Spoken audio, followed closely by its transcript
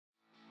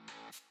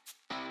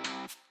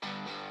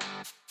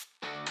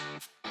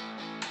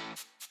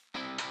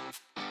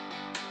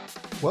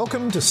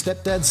Welcome to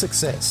Stepdad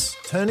Success,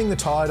 turning the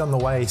tide on the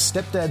way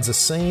stepdads are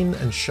seen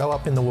and show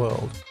up in the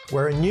world.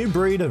 We're a new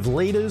breed of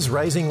leaders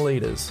raising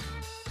leaders.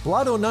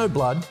 Blood or no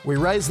blood, we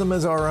raise them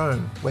as our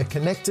own. We're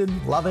connected,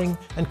 loving,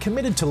 and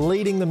committed to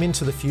leading them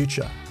into the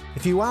future.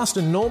 If you asked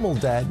a normal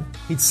dad,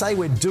 he'd say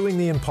we're doing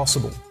the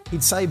impossible.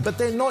 He'd say, but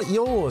they're not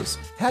yours.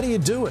 How do you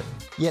do it?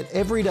 Yet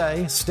every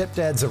day,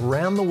 stepdads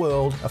around the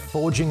world are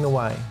forging the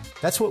way.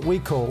 That's what we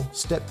call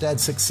Stepdad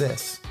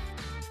Success.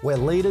 We're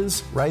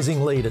leaders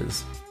raising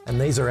leaders, and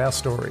these are our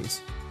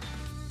stories.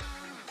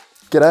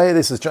 G'day,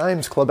 this is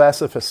James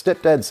Klobassa for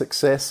Stepdad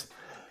Success.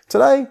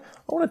 Today,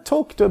 I want to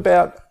talk to you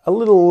about a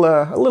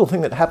little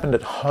thing that happened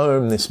at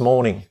home this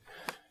morning.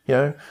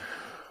 And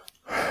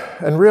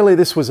really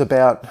this was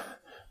about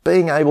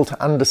being able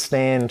to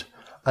understand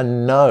a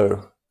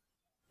no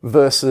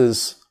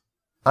versus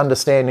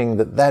understanding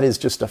that that is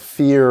just a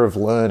fear of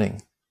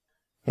learning.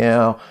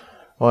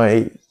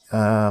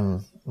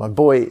 My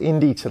boy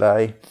Indy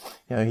today,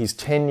 he's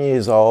 10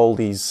 years old,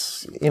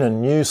 he's in a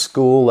new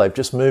school, they've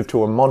just moved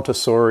to a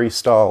Montessori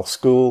style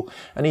school,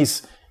 and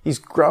he's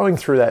growing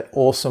through that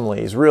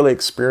awesomely. He's really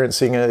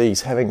experiencing it,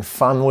 he's having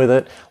fun with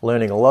it,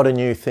 learning a lot of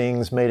new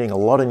things, meeting a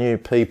lot of new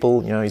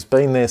people. He's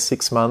been there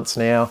 6 months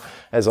now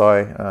as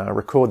I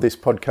record this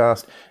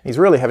podcast. He's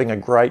really having a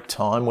great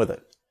time with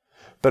it.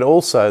 But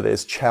also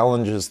there's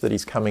challenges that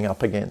he's coming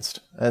up against.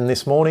 And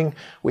this morning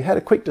we had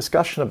a quick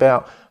discussion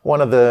about one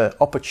of the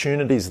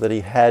opportunities that he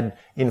had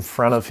in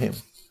front of him.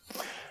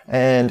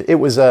 And it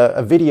was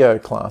a video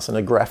class and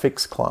a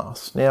graphics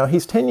class. Now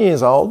he's 10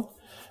 years old,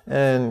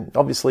 and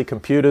obviously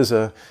computers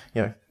are,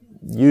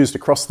 used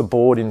across the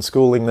board in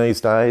schooling these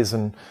days.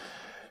 And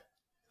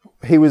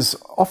he was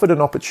offered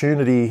an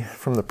opportunity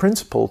from the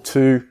principal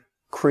to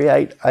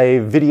create a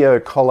video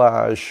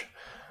collage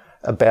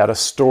about a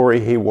story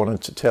he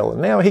wanted to tell.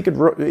 And now he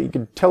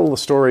could tell the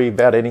story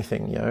about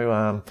anything,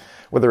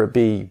 whether it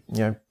be,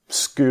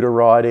 scooter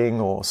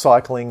riding or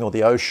cycling or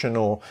the ocean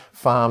or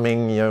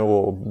farming,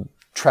 or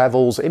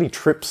travels, any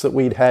trips that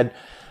we'd had.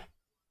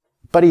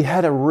 But he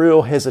had a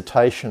real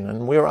hesitation,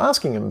 and we were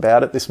asking him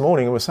about it this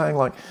morning, and we're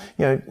saying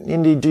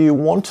Indy, do you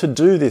want to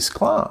do this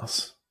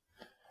class?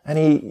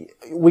 And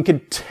we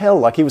could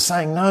tell, he was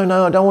saying,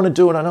 no, I don't want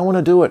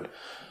to do it.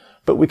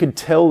 But we could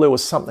tell there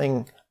was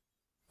something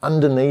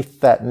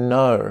underneath that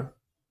no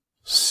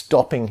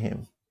stopping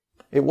him.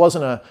 It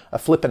wasn't a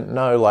flippant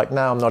no,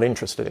 no, I'm not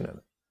interested in it.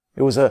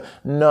 It was a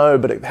no,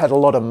 but it had a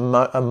lot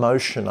of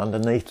emotion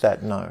underneath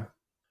that no.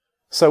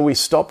 So we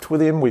stopped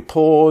with him, we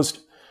paused,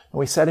 and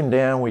we sat him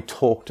down, we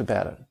talked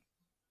about it.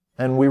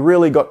 And we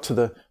really got to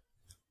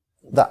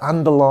the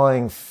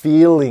underlying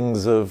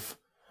feelings of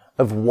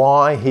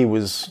why he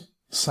was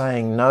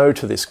saying no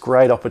to this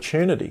great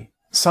opportunity.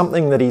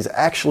 Something that he's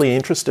actually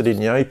interested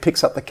in. He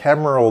picks up the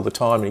camera all the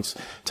time, and he's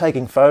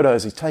taking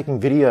photos, he's taking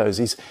videos,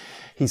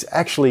 he's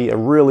actually a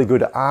really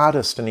good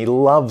artist, and he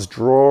loves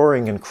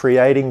drawing and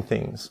creating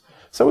things.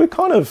 So we're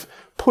kind of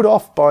put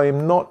off by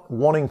him not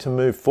wanting to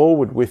move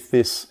forward with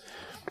this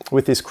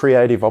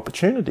creative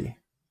opportunity.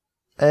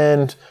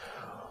 And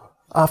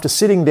after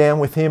sitting down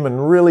with him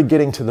and really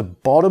getting to the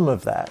bottom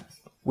of that,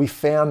 we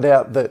found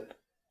out that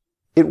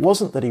it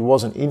wasn't that he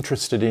wasn't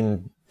interested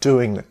in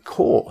doing the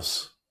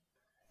course.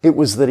 It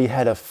was that he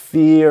had a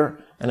fear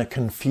and a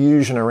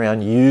confusion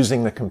around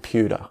using the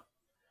computer.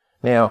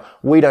 Now,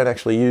 we don't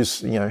actually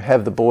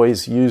have the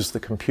boys use the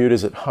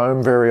computers at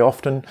home very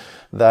often.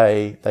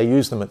 They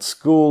use them at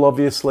school,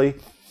 obviously.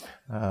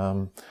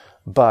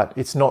 But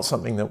it's not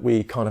something that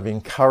we kind of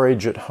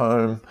encourage at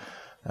home,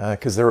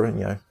 because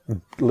they're,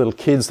 little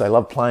kids, they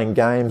love playing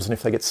games, and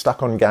if they get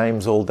stuck on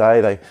games all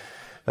day,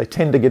 they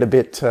tend to get a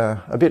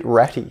bit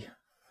ratty.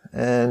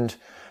 And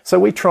so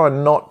we try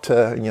not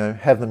to,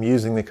 have them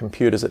using the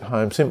computers at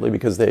home simply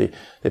because they're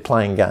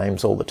playing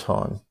games all the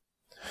time.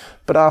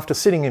 But after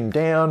sitting him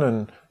down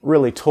and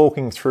really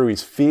talking through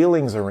his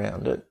feelings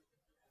around it,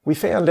 we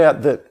found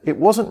out that it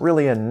wasn't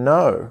really a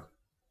no.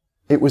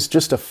 It was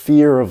just a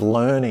fear of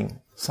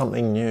learning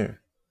something new.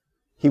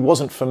 He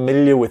wasn't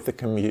familiar with the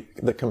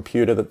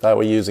computer that they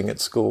were using at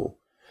school.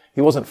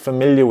 He wasn't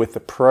familiar with the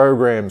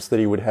programs that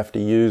he would have to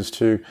use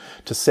to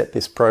set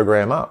this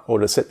program up, or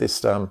to set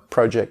this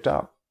project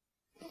up.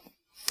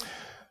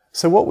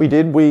 So what we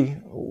did,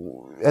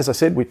 as I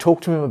said, we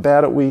talked to him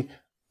about it.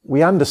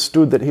 We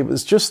understood that it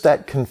was just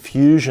that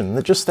confusion,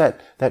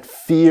 that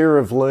fear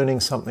of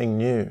learning something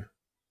new.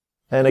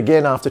 And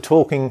again, after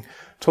talking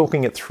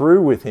it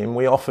through with him,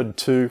 we offered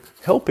to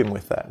help him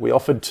with that. We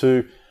offered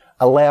to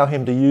allow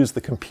him to use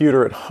the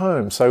computer at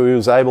home, so he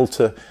was able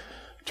to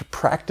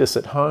practice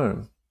at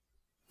home.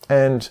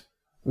 And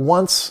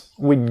once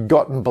we'd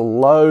gotten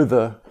below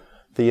the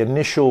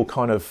initial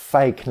kind of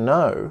fake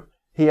no,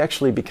 he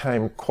actually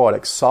became quite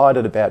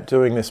excited about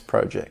doing this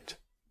project.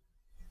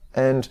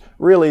 And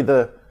really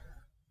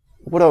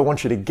what I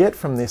want you to get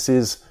from this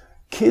is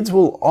kids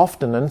will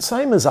often, and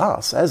same as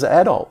us, as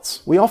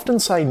adults, we often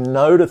say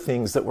no to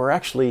things that we're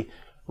actually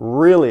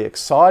really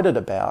excited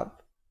about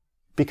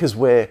because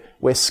we're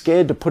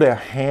scared to put our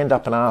hand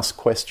up and ask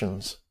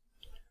questions.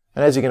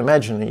 And as you can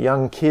imagine, a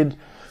young kid,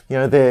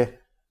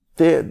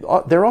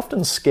 they're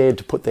often scared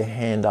to put their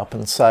hand up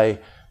and say,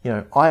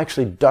 I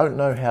actually don't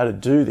know how to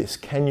do this.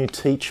 Can you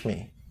teach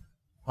me?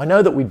 I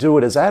know that we do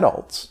it as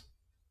adults.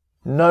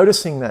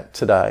 Noticing that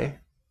today,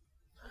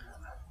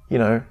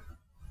 we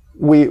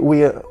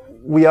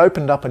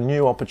opened up a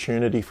new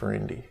opportunity for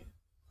Indy.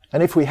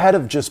 And if we had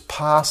have just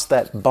passed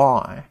that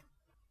by,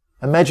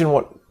 imagine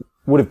what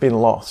would have been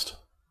lost.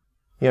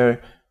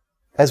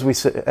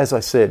 As I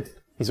said,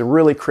 he's a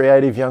really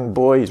creative young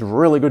boy. He's a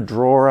really good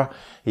drawer.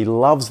 He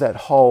loves that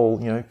whole,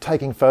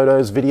 taking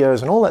photos,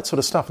 videos, and all that sort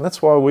of stuff. And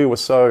that's why we were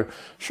so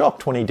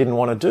shocked when he didn't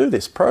want to do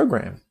this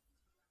program.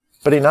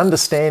 But in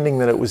understanding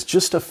that it was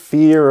just a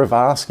fear of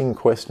asking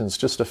questions,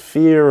 just a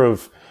fear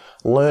of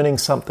learning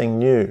something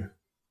new,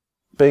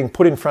 being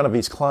put in front of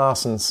his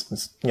class and,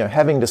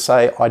 having to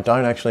say, I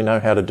don't actually know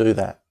how to do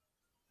that.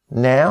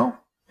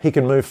 Now he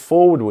can move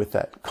forward with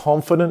that,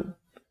 confident,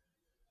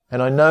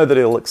 and I know that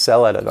he'll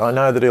excel at it. I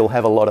know that he'll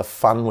have a lot of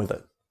fun with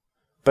it.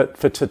 But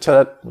for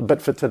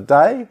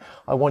today,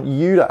 I want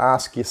you to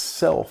ask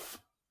yourself,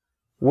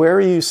 where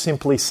are you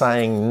simply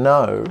saying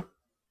no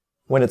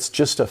when it's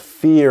just a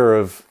fear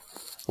of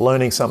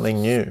learning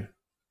something new?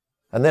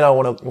 And then I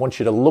want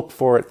you to look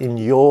for it in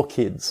your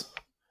kids.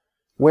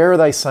 Where are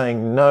they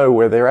saying no,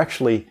 where they're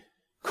actually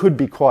could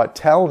be quite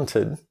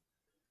talented,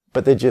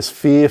 but they're just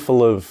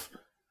fearful of,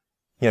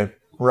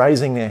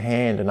 raising their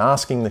hand and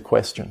asking the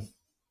question?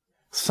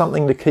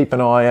 Something to keep an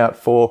eye out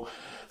for,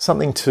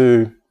 something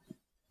to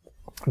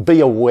be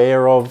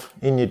aware of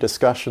in your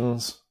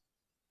discussions,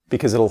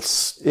 because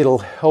it'll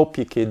help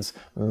your kids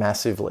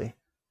massively.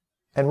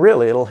 And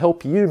really, it'll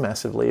help you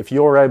massively if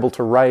you're able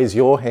to raise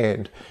your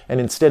hand and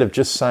instead of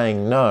just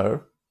saying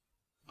no,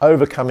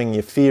 overcoming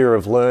your fear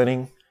of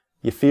learning,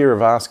 your fear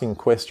of asking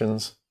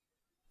questions,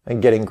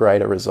 and getting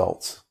greater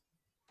results.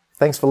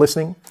 Thanks for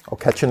listening. I'll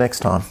catch you next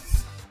time.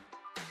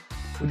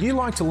 Would you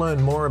like to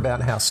learn more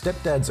about how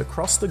stepdads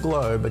across the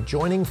globe are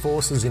joining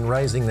forces in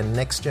raising the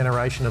next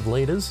generation of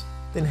leaders?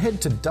 Then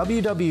head to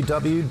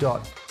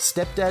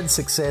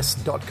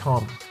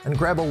www.stepdadsuccess.com and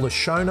grab all the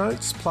show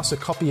notes plus a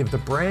copy of the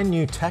brand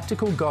new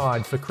tactical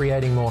guide for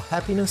creating more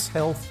happiness,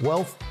 health,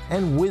 wealth,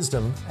 and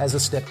wisdom as a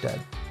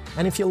stepdad.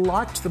 And if you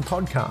liked the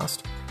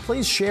podcast,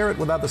 please share it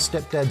with other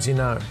stepdads you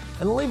know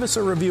and leave us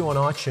a review on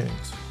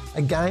iTunes.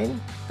 Again,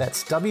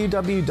 that's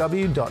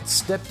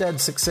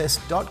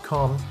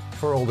www.stepdadsuccess.com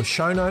for all the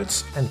show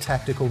notes and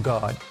tactical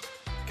guide.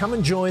 Come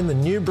and join the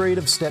new breed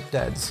of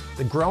stepdads,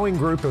 the growing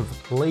group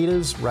of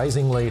leaders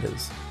raising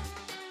leaders.